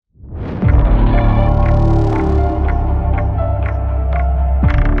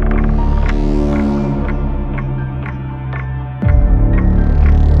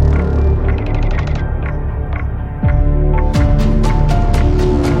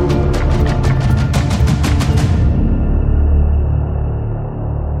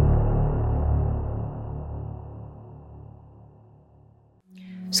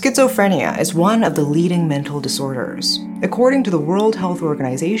Schizophrenia is one of the leading mental disorders. According to the World Health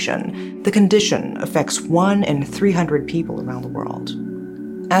Organization, the condition affects 1 in 300 people around the world.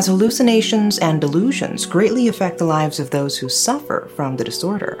 As hallucinations and delusions greatly affect the lives of those who suffer from the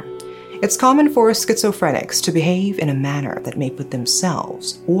disorder, it's common for schizophrenics to behave in a manner that may put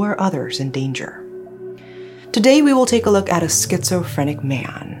themselves or others in danger. Today we will take a look at a schizophrenic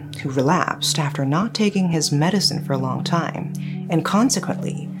man who relapsed after not taking his medicine for a long time and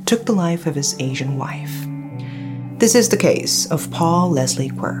consequently took the life of his Asian wife. This is the case of Paul Leslie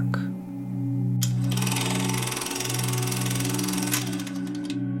Quirk.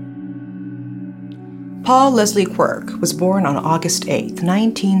 Paul Leslie Quirk was born on August 8,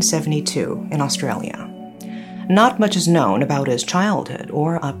 1972, in Australia. Not much is known about his childhood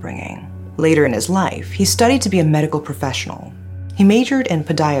or upbringing. Later in his life, he studied to be a medical professional. He majored in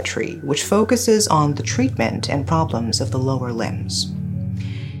podiatry, which focuses on the treatment and problems of the lower limbs.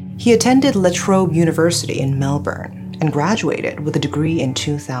 He attended La Trobe University in Melbourne and graduated with a degree in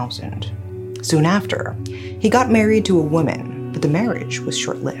 2000. Soon after, he got married to a woman, but the marriage was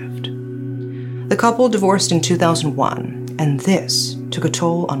short-lived. The couple divorced in 2001, and this took a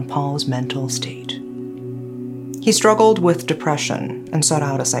toll on Paul's mental state. He struggled with depression and sought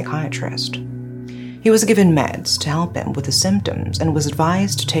out a psychiatrist. He was given meds to help him with the symptoms and was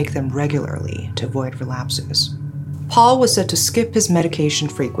advised to take them regularly to avoid relapses. Paul was said to skip his medication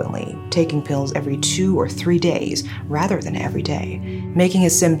frequently, taking pills every 2 or 3 days rather than every day, making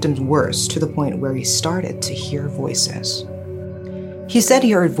his symptoms worse to the point where he started to hear voices. He said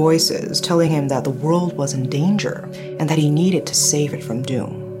he heard voices telling him that the world was in danger and that he needed to save it from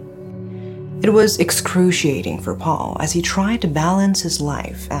doom. It was excruciating for Paul as he tried to balance his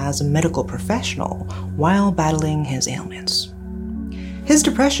life as a medical professional while battling his ailments. His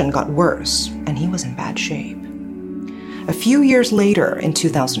depression got worse, and he was in bad shape. A few years later, in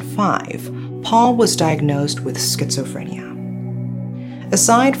 2005, Paul was diagnosed with schizophrenia.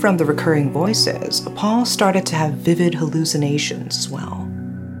 Aside from the recurring voices, Paul started to have vivid hallucinations as well.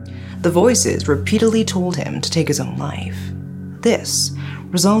 The voices repeatedly told him to take his own life. This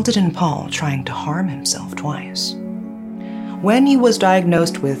resulted in Paul trying to harm himself twice. When he was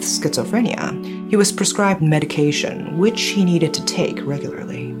diagnosed with schizophrenia, he was prescribed medication, which he needed to take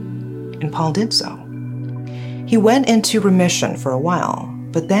regularly. And Paul did so. He went into remission for a while,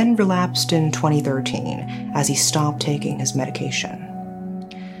 but then relapsed in 2013 as he stopped taking his medication.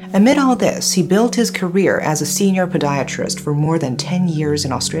 Amid all this, he built his career as a senior podiatrist for more than 10 years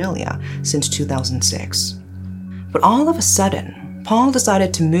in Australia since 2006. But all of a sudden, Paul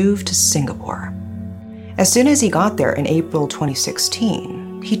decided to move to Singapore. As soon as he got there in April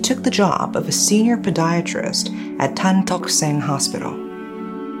 2016, he took the job of a senior podiatrist at Tan Tock Seng Hospital.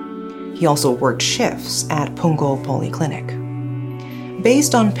 He also worked shifts at Punggol Polyclinic.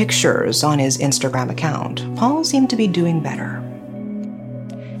 Based on pictures on his Instagram account, Paul seemed to be doing better.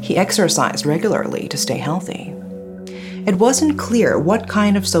 He exercised regularly to stay healthy. It wasn't clear what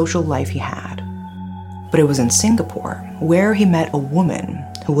kind of social life he had. But it was in Singapore where he met a woman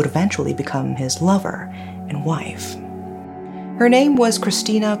who would eventually become his lover and wife. Her name was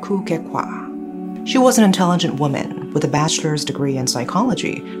Christina Kukekwa. She was an intelligent woman with a bachelor's degree in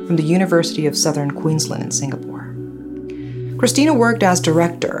psychology from the University of Southern Queensland in Singapore. Christina worked as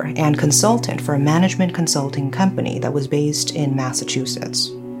director and consultant for a management consulting company that was based in Massachusetts.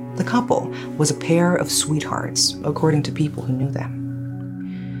 The couple was a pair of sweethearts, according to people who knew them.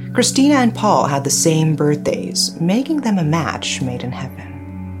 Christina and Paul had the same birthdays, making them a match made in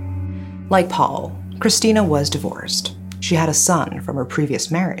heaven. Like Paul, Christina was divorced. She had a son from her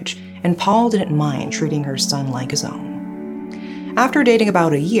previous marriage, and Paul didn't mind treating her son like his own. After dating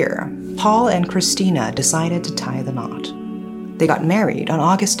about a year, Paul and Christina decided to tie the knot. They got married on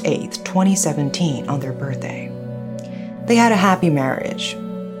August 8, 2017, on their birthday. They had a happy marriage.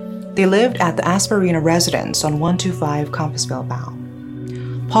 They lived at the Asperina residence on 125 Compassville Bow.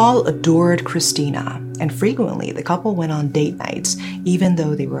 Paul adored Christina, and frequently the couple went on date nights even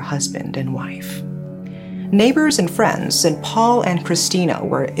though they were husband and wife. Neighbors and friends said Paul and Christina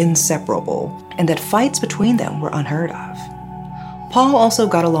were inseparable and that fights between them were unheard of. Paul also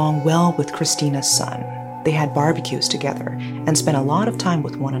got along well with Christina's son. They had barbecues together and spent a lot of time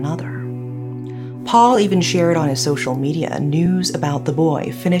with one another. Paul even shared on his social media news about the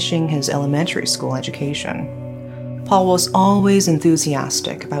boy finishing his elementary school education. Paul was always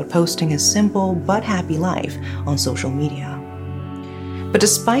enthusiastic about posting his simple but happy life on social media. But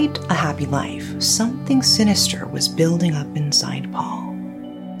despite a happy life, something sinister was building up inside Paul.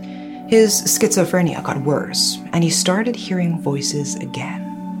 His schizophrenia got worse, and he started hearing voices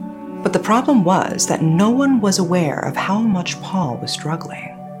again. But the problem was that no one was aware of how much Paul was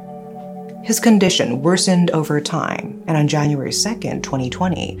struggling. His condition worsened over time, and on January 2nd,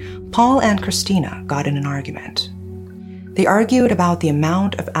 2020, Paul and Christina got in an argument. They argued about the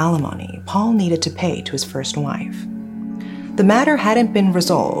amount of alimony Paul needed to pay to his first wife. The matter hadn't been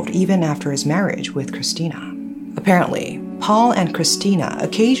resolved even after his marriage with Christina. Apparently, Paul and Christina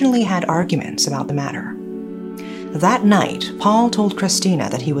occasionally had arguments about the matter. That night, Paul told Christina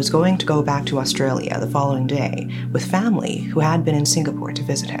that he was going to go back to Australia the following day with family who had been in Singapore to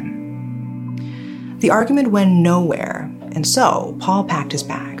visit him. The argument went nowhere, and so Paul packed his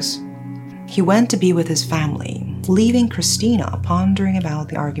bags. He went to be with his family, leaving Christina pondering about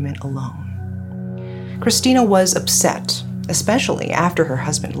the argument alone. Christina was upset, especially after her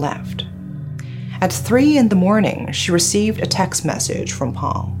husband left. At 3 a.m, she received a text message from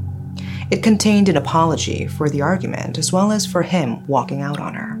Paul. It contained an apology for the argument as well as for him walking out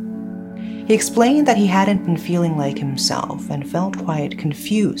on her. He explained that he hadn't been feeling like himself and felt quite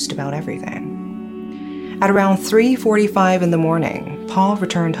confused about everything. At around 3:45 a.m, Paul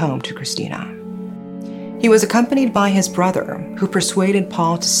returned home to Christina. He was accompanied by his brother, who persuaded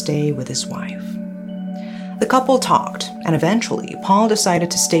Paul to stay with his wife. The couple talked, and eventually Paul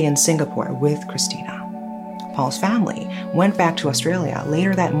decided to stay in Singapore with Christina. Paul's family went back to Australia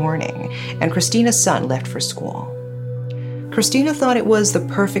later that morning, and Christina's son left for school. Christina thought it was the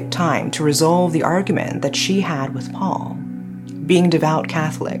perfect time to resolve the argument that she had with Paul. Being devout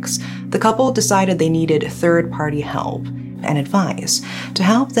Catholics, the couple decided they needed third-party help and advice to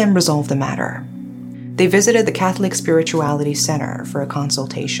help them resolve the matter. They visited the Catholic Spirituality Center for a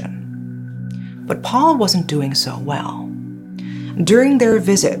consultation. But Paul wasn't doing so well. During their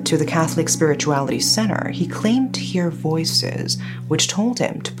visit to the Catholic Spirituality Center, he claimed to hear voices which told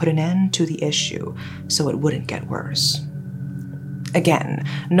him to put an end to the issue so it wouldn't get worse. Again,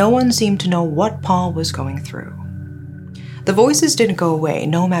 no one seemed to know what Paul was going through. The voices didn't go away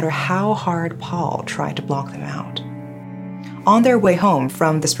no matter how hard Paul tried to block them out. On their way home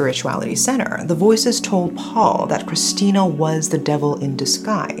from the Spirituality Center, the voices told Paul that Christina was the devil in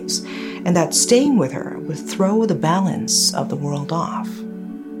disguise, and that staying with her would throw the balance of the world off.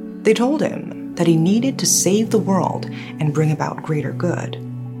 They told him that he needed to save the world and bring about greater good.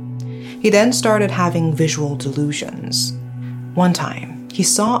 He then started having visual delusions. One time, he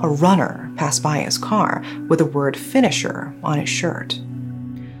saw a runner pass by his car with the word finisher on his shirt.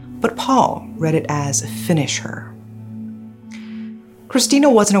 But Paul read it as finish her. Christina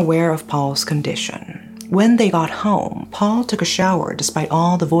wasn't aware of Paul's condition. When they got home, Paul took a shower despite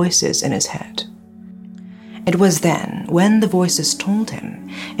all the voices in his head. It was then, when the voices told him,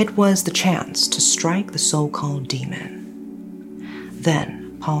 it was the chance to strike the so-called demon.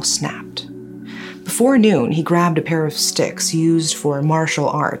 Then Paul snapped. Before noon, he grabbed a pair of sticks used for martial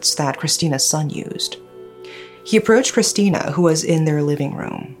arts that Christina's son used. He approached Christina, who was in their living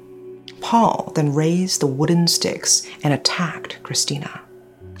room. Paul then raised the wooden sticks and attacked Christina.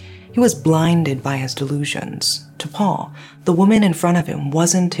 He was blinded by his delusions. To Paul, the woman in front of him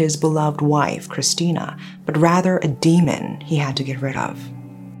wasn't his beloved wife, Christina, but rather a demon he had to get rid of.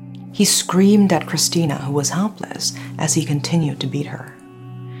 He screamed at Christina, who was helpless, as he continued to beat her.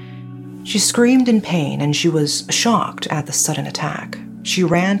 She screamed in pain, and she was shocked at the sudden attack. She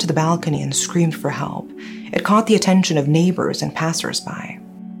ran to the balcony and screamed for help. It caught the attention of neighbors and passers-by.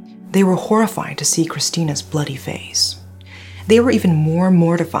 They were horrified to see Christina's bloody face. They were even more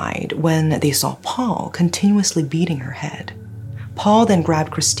mortified when they saw Paul continuously beating her head. Paul then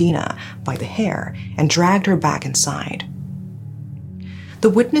grabbed Christina by the hair and dragged her back inside. The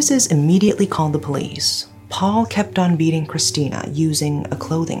witnesses immediately called the police. Paul kept on beating Christina using a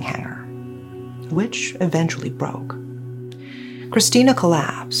clothing hanger, which eventually broke. Christina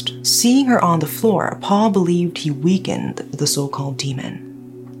collapsed. Seeing her on the floor, Paul believed he weakened the so-called demon.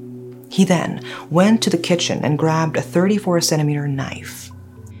 He then went to the kitchen and grabbed a 34-centimeter knife.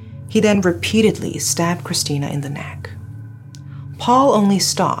 He then repeatedly stabbed Christina in the neck. Paul only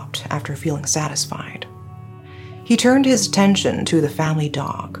stopped after feeling satisfied. He turned his attention to the family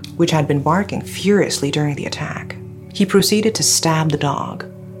dog, which had been barking furiously during the attack. He proceeded to stab the dog.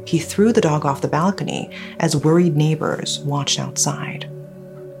 He threw the dog off the balcony as worried neighbors watched outside.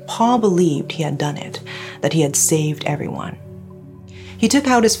 Paul believed he had done it, that he had saved everyone. He took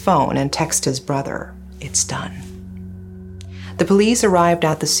out his phone and texted his brother, "It's done." The police arrived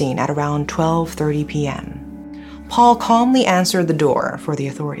at the scene at around 12:30 p.m. Paul calmly answered the door for the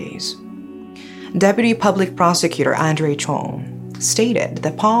authorities. Deputy Public Prosecutor Andre Chong stated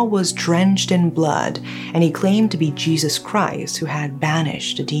that Paul was drenched in blood and he claimed to be Jesus Christ who had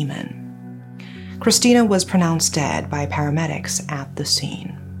banished a demon. Christina was pronounced dead by paramedics at the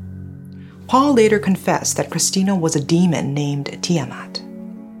scene. Paul later confessed that Christina was a demon named Tiamat.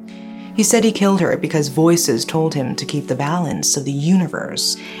 He said he killed her because voices told him to keep the balance of the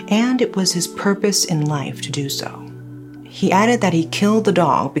universe, and it was his purpose in life to do so. He added that he killed the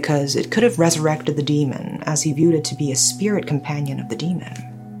dog because it could have resurrected the demon, as he viewed it to be a spirit companion of the demon.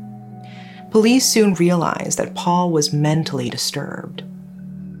 Police soon realized that Paul was mentally disturbed.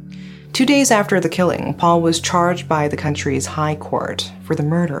 2 days after the killing, Paul was charged by the country's high court for the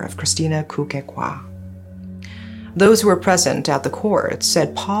murder of Christina Quirk. Those who were present at the court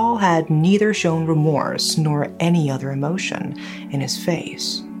said Paul had neither shown remorse nor any other emotion in his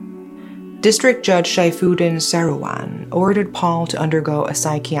face. District Judge Saifuddin Saruwan ordered Paul to undergo a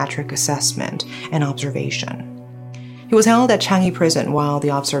psychiatric assessment and observation. He was held at Changi Prison while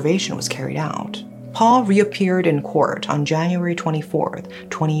the observation was carried out. Paul reappeared in court on January 24,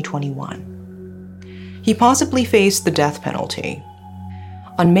 2021. He possibly faced the death penalty.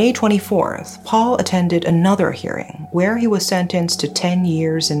 On May 24th, Paul attended another hearing where he was sentenced to 10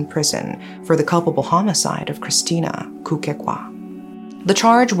 years in prison for the culpable homicide of Christina Quirk. The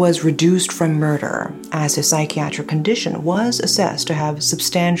charge was reduced from murder, as his psychiatric condition was assessed to have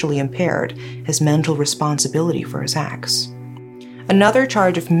substantially impaired his mental responsibility for his acts. Another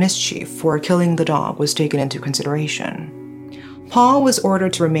charge of mischief for killing the dog was taken into consideration. Paul was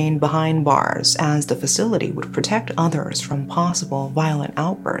ordered to remain behind bars as the facility would protect others from possible violent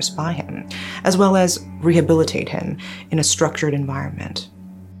outbursts by him, as well as rehabilitate him in a structured environment.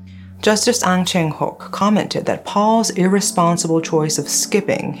 Justice Ang Cheng-hook commented that Paul's irresponsible choice of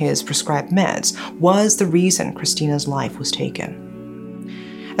skipping his prescribed meds was the reason Christina's life was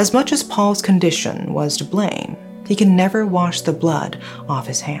taken. As much as Paul's condition was to blame, he can never wash the blood off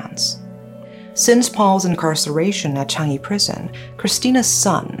his hands. Since Paul's incarceration at Changi Prison, Christina's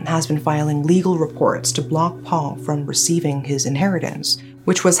son has been filing legal reports to block Paul from receiving his inheritance,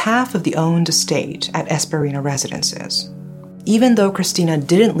 which was half of the owned estate at Esperina Residences. Even though Christina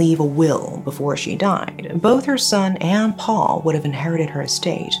didn't leave a will before she died, both her son and Paul would have inherited her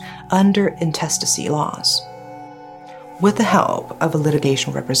estate under intestacy laws. With the help of a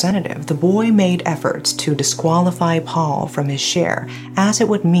litigation representative, the boy made efforts to disqualify Paul from his share, as it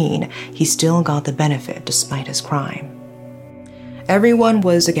would mean he still got the benefit despite his crime. Everyone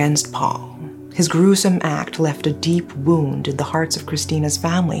was against Paul. His gruesome act left a deep wound in the hearts of Christina's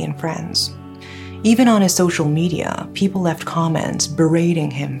family and friends. Even on his social media, people left comments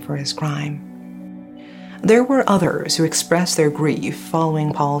berating him for his crime. There were others who expressed their grief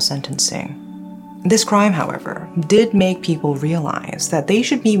following Paul's sentencing. This crime, however, did make people realize that they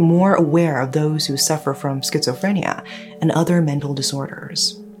should be more aware of those who suffer from schizophrenia and other mental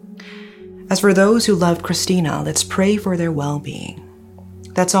disorders. As for those who loved Christina, let's pray for their well-being.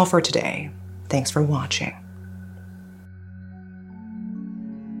 That's all for today. Thanks for watching.